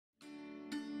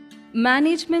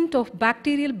Management of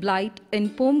bacterial blight in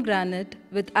pomegranate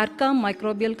with Arka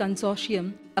Microbial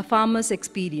Consortium, a farmer's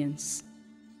experience.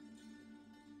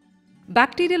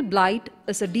 Bacterial blight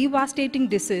is a devastating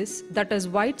disease that is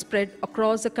widespread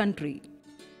across the country.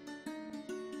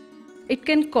 It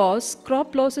can cause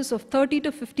crop losses of 30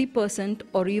 to 50%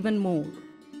 or even more.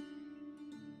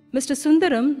 Mr.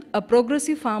 Sundaram, a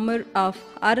progressive farmer of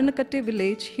Aranakatte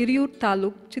village, Hiriyur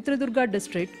Taluk, Chitradurga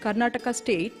district, Karnataka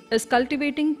state, is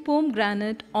cultivating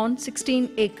pomegranate on 16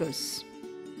 acres.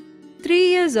 3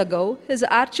 years ago, his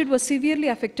orchard was severely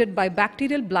affected by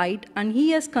bacterial blight and he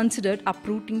has considered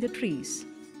uprooting the trees.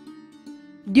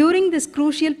 During this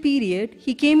crucial period,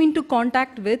 he came into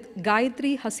contact with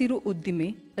Gayatri Hasiru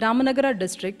Uddime, Ramanagara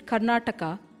district,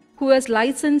 Karnataka, who has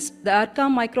licensed the Arka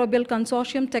Microbial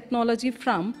Consortium technology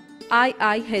from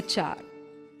IIHR.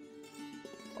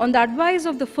 On the advice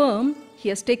of the firm, he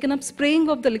has taken up spraying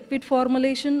of the liquid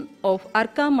formulation of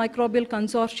Arka Microbial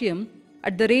Consortium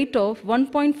at the rate of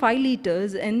 1.5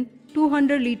 liters in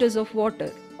 200 liters of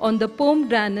water on the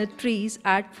pomegranate trees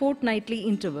at fortnightly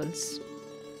intervals.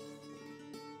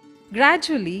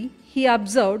 Gradually, he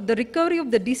observed the recovery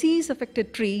of the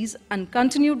disease-affected trees and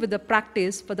continued with the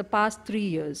practice for the past 3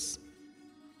 years.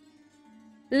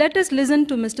 Let us listen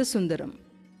to Mr. Sundaram.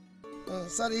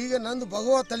 Sir ಈಗ ನಂದು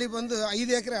ಭಗವ ತಳಿ ಬಂದು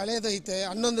 5 ಎಕರೆ ಹಳೆಯದೈತೆ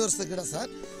 11 ವರ್ಷದ ಗಿಡ sir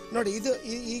ನೋಡಿ ಇದು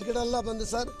ಈ ಗಿಡ ಎಲ್ಲ ಬಂದು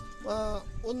ಸರ್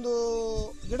ಒಂದು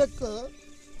ಗಿಡಕ್ಕೆ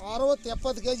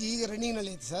 60-70 ಕೆಜಿ ಈಗ ರನ್ನಿಂಗ್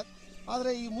ನಲ್ಲಿ ಐತೆ ಸರ್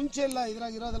ಆದರೆ ಈ ಮುಂಚೆ ಎಲ್ಲ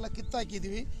ಇದ್ರಾಗ ಇರೋದೆಲ್ಲ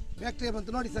ಕಿತ್ತಾಕಿದೀವಿ ಬ್ಯಾಕ್ಟೀರಿಯಾ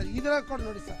ಬಂತು ನೋಡಿ ಸರ್ ಇದ್ರಾಗ ಕೊಡಿ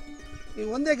ನೋಡಿ ಸರ್ ಈ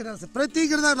ಒಂದೇ ಗಿಡ ಸರ್ ಪ್ರತಿ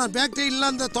ಗಿಡದಾಗ ನಾನು ಬ್ಯಾಕ್ಟೀರಿಯಾ ಇಲ್ಲ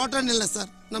ಅಂತ ತೋಟನಿಲ್ಲ ಸರ್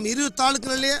ನಮ್ಮ ಹಿರಿಯೂರು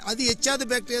ತಾಲೂಕಿನಲ್ಲಿ ಅತಿ ಹೆಚ್ಚಾದ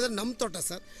ಬ್ಯಾಕ್ಟೀರಿಯಾ ಅಂದ್ರೆ ನಮ್ಮ ತೋಟ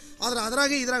ಸರ್ ಆದರೆ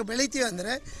ಅದ್ರಾಗೆ ಇದ್ರಾಗ ಬೆಳಿತೀವಿ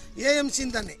ಅಂದರೆ AMC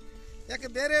ಇಂದಾನೆ ಯಾಕೆ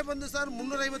ಬೇರೆ ಬಂದು ಸರ್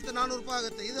 350-400 ರೂಪಾಯಿ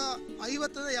ಆಗುತ್ತೆ ಇದು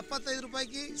 50-75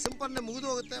 ರೂಪಾಯಿಗೆ ಸಿಂಪರಣೆ ಮುಗಿದು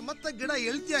ಹೋಗುತ್ತೆ ಮತ್ತು ಗಿಡ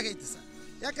ಹೆಲ್ತಿ ಆಗೈತೆ ಸರ್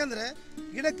ಯಾಕಂದರೆ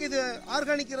ಗಿಡಕ್ಕೆ ಇದು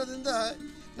ಆರ್ಗಾನಿಕ್ ಇರೋದ್ರಿಂದ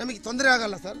ನಮಗೆ ತೊಂದರೆ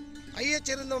ಆಗಲ್ಲ ಸರ್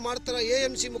IHR ಇಂದ ಮಾಡ್ತಾರೆ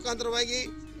AMC ಮುಖಾಂತರವಾಗಿ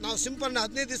ನಾವು ಸಿಂಪರಣೆ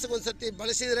 15 ದಿವಸಕ್ಕೆ ಒಂದು ಸರ್ತಿ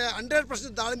ಬಳಸಿದರೆ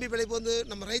 100% ದಾಳಿಂಬೆ ಬೆಳೆ ಬಂದು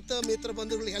ನಮ್ಮ ರೈತ ಮಿತ್ರ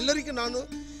ಬಂಧುಗಳು ಎಲ್ಲರಿಗೂ ನಾನು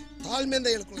ತಾಳ್ಮೆಯಿಂದ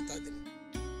ಹೇಳ್ಕೊಳ್ತಾ ಇದ್ದೀನಿ.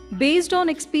 Based on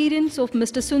experience of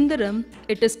Mr. Sundaram,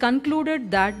 it is concluded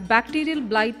that bacterial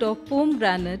blight of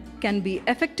pomegranate can be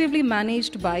effectively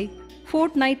managed by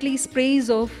fortnightly sprays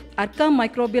of Arka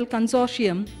Microbial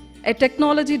Consortium, a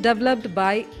technology developed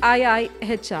by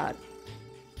IIHR.